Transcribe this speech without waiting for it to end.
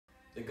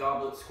The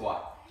goblet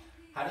squat.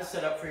 How to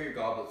set up for your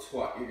goblet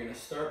squat. You're gonna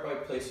start by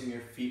placing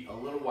your feet a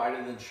little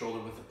wider than shoulder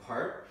width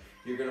apart.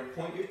 You're gonna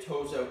point your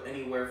toes out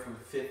anywhere from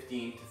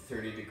 15 to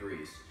 30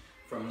 degrees.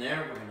 From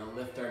there, we're gonna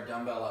lift our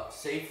dumbbell up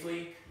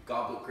safely.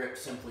 Goblet grip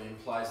simply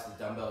implies the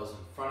dumbbell is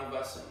in front of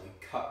us and we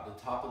cup the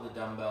top of the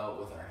dumbbell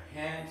with our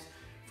hands.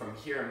 From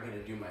here, I'm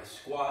gonna do my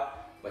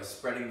squat by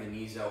spreading the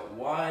knees out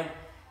wide,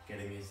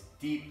 getting as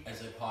deep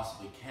as I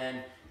possibly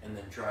can, and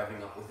then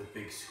driving up with a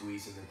big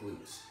squeeze in the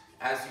glutes.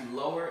 As you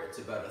lower, it's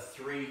about a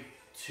 3,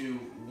 2,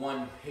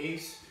 1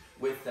 pace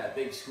with that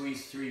big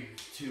squeeze, 3,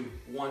 2,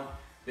 1,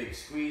 big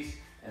squeeze,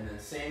 and then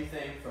same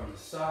thing from the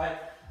side,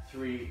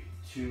 3,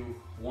 2,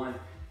 1,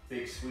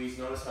 big squeeze.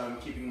 Notice how I'm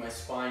keeping my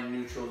spine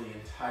neutral the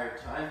entire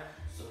time.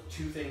 So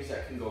two things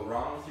that can go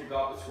wrong with your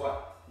goblet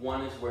squat.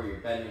 One is where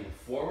you're bending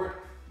forward.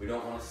 We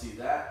don't want to see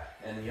that.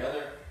 And the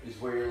other is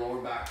where your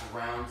lower back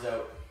rounds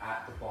out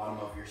at the bottom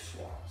of your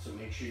squat. So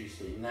make sure you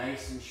stay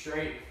nice and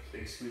straight.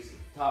 Big squeeze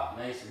at the top,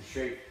 nice and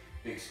straight.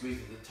 Big squeeze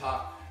at the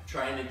top.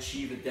 Try and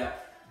achieve a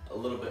depth a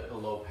little bit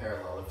below parallel.